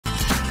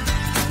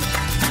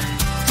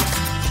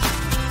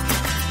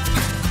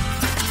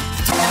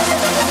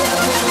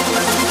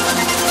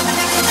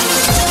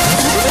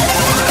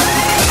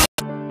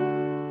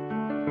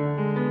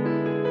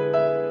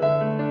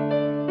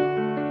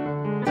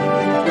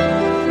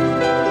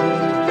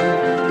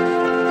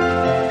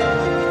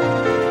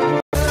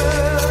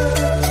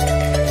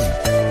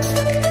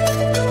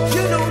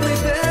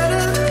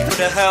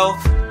hell?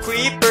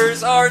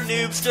 Creepers are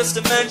noobs, just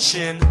to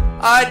mention.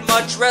 I'd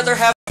much rather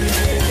have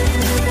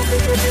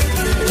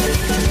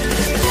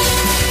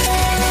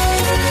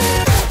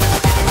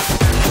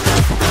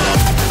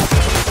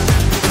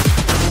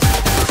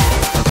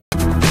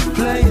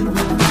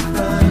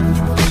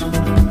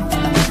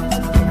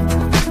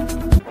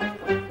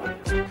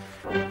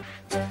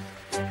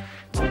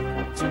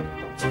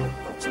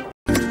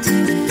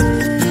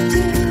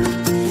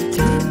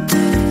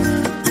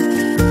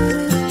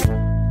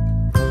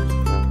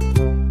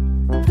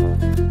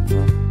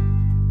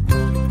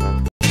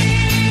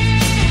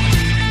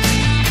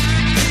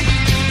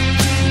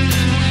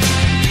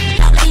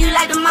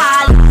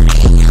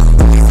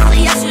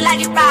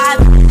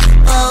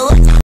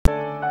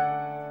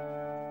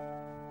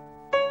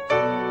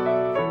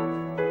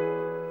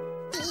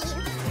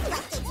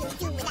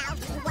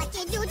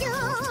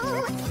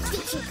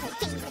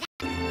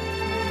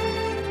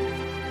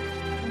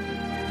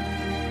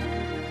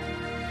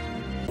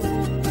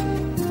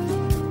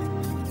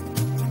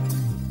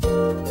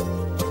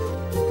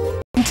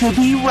to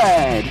be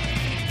read.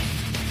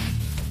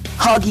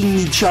 Hugging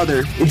each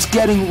other, it's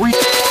getting real.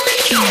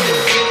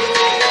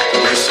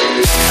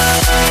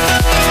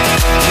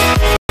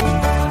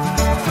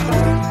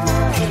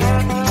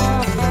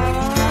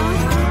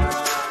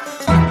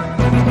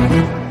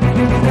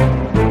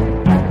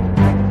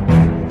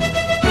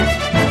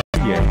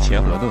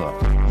钱和乐、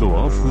罗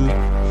奥斯、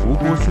福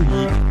波斯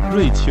伊、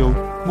瑞秋、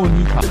莫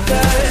妮卡。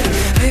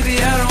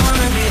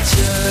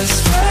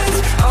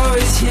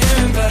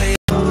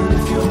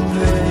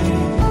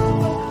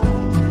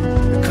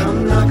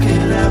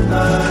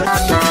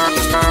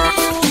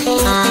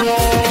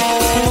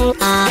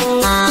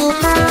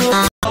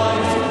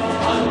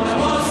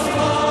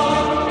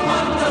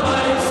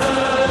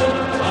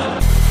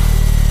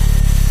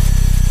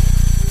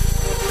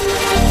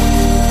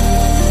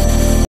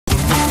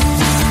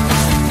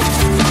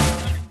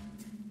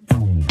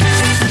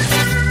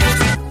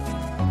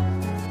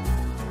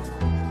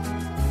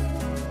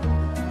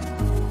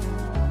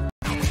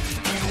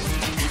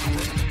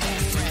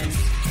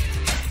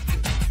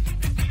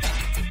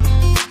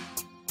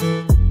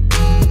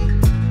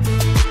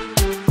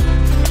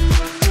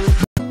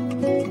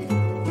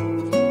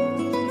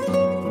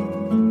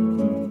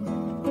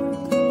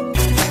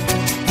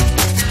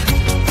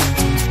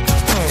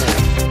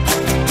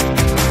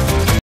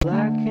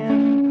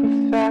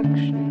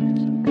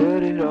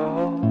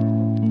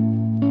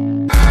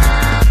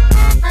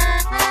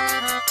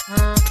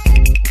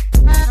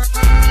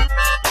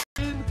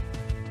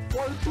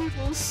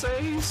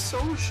Say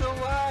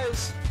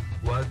socialize.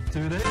 What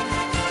do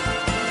they?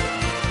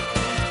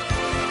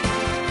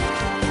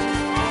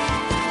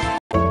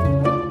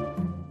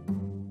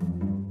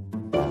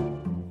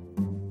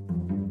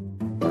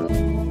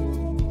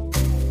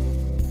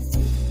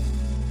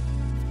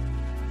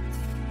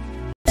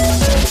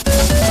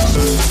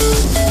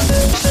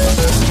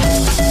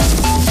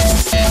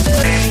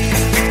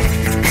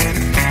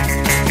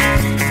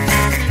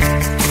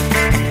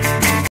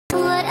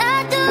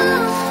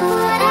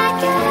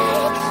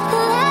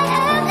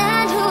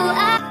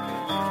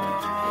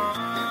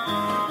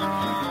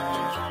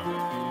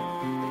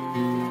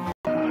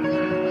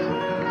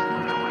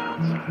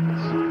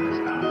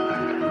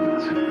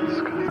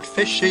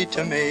 Fishy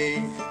to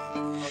me.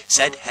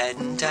 Said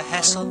heading to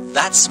Hessel,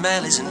 that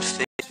smell isn't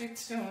fit.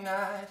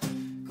 Tonight,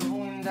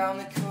 going down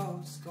the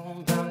coast,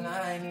 going down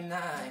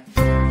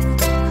 99.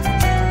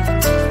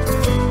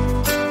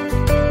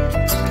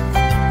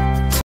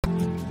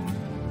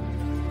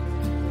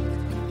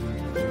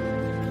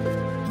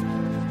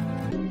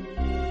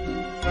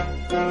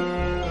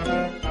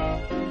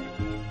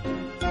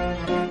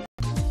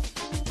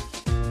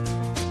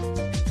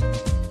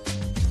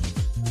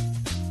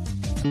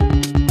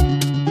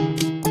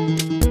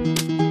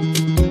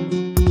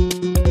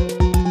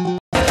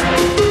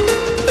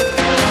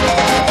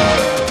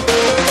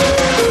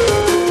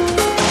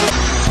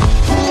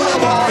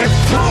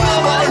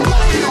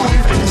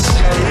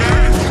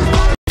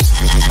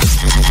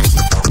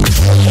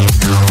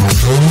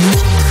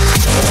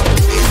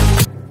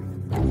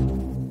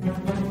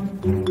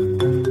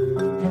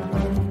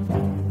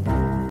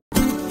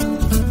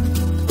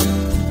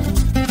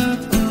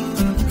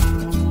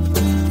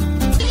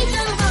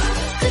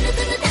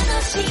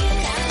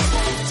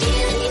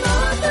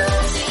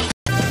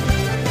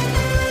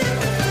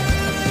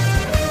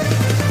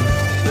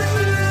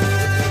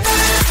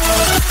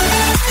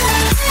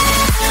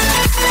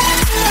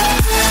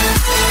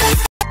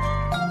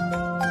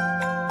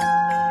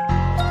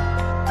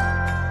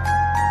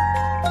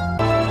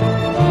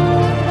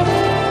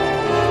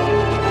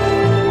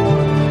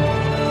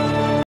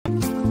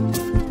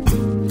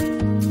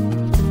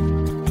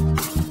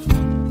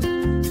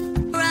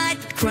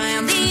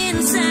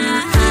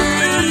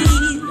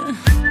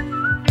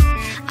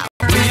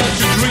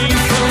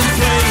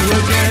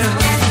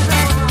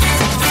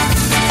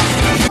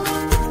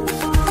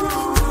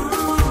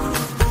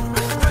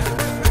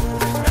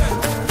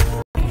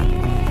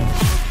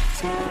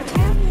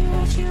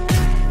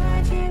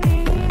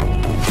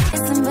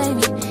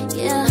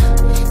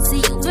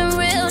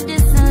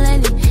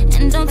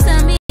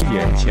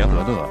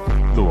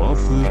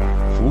 斯、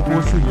福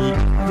波斯伊、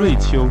瑞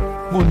秋、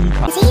莫妮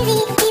卡。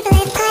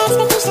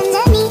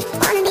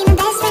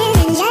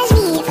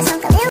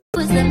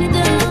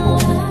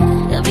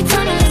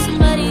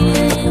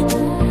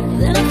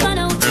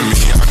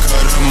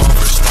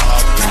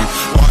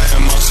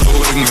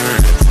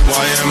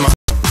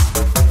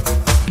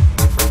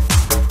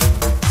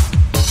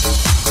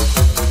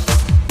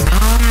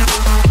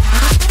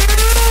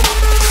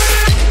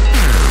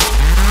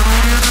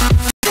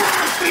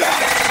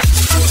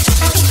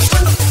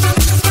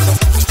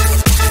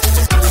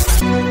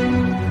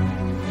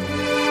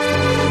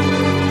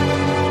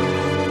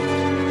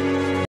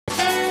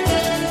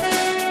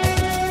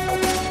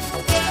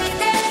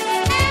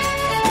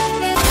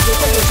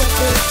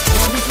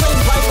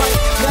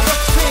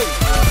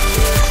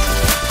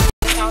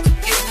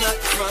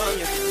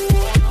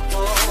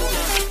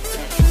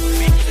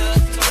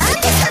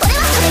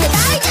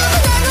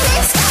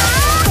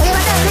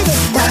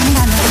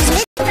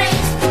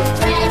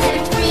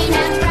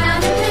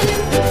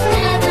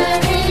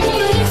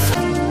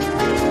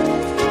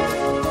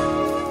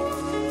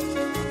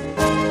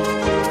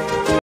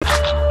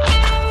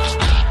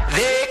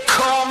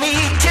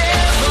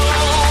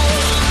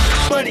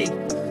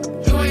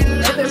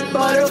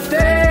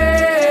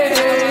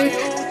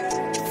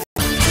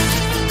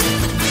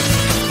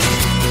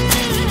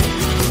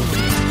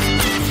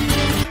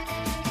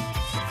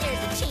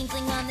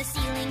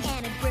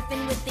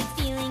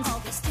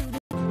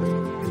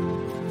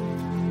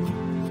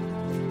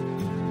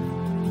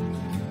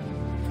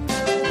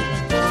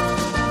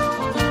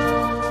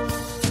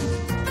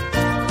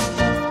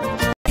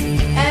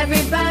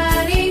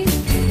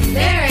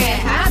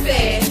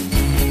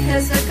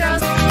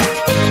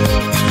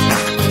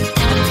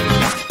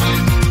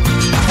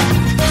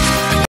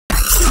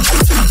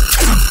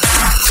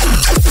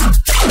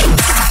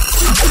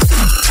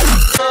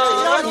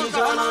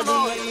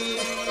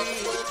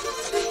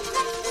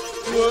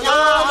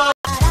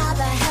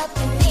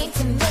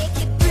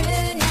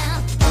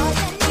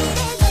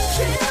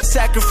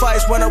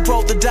Sacrifice when I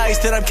roll the dice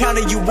that I'm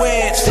counting you in.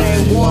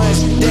 Day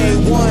one, day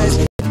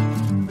one.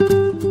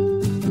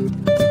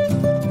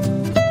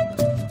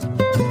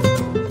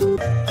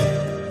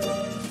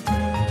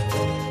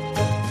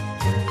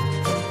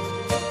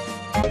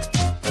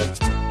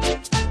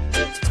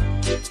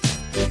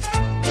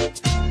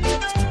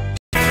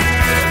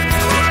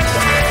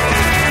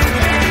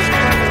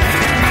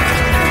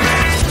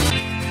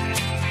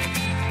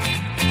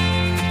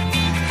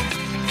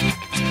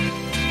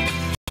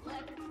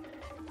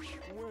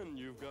 When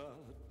you've got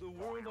the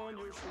world on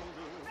your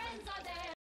shoulders.